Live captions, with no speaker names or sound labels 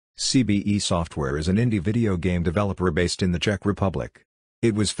CBE Software is an indie video game developer based in the Czech Republic.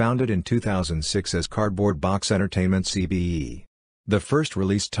 It was founded in 2006 as Cardboard Box Entertainment CBE. The first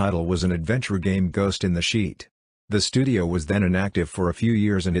released title was an adventure game Ghost in the Sheet. The studio was then inactive for a few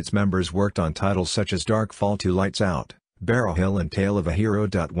years and its members worked on titles such as Darkfall 2 Lights Out, Barrow Hill and Tale of a Hero.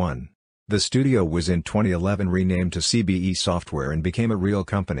 1. The studio was in 2011 renamed to CBE Software and became a real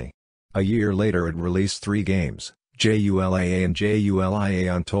company. A year later it released 3 games, JULAA and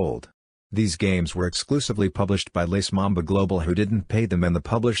JULIA Untold. These games were exclusively published by Lace Mamba Global, who didn't pay them, and the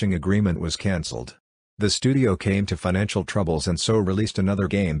publishing agreement was cancelled. The studio came to financial troubles and so released another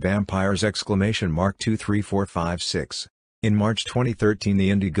game, Vampires! 23456. In March 2013 the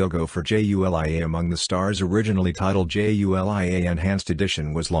Indiegogo for JULIA Among the Stars, originally titled JULIA Enhanced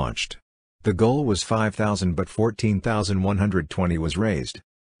Edition, was launched. The goal was 5,000 but 14,120 was raised.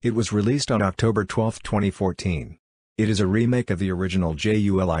 It was released on October 12, 2014. It is a remake of the original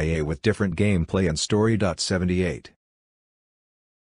JULIA with different gameplay and story. 78.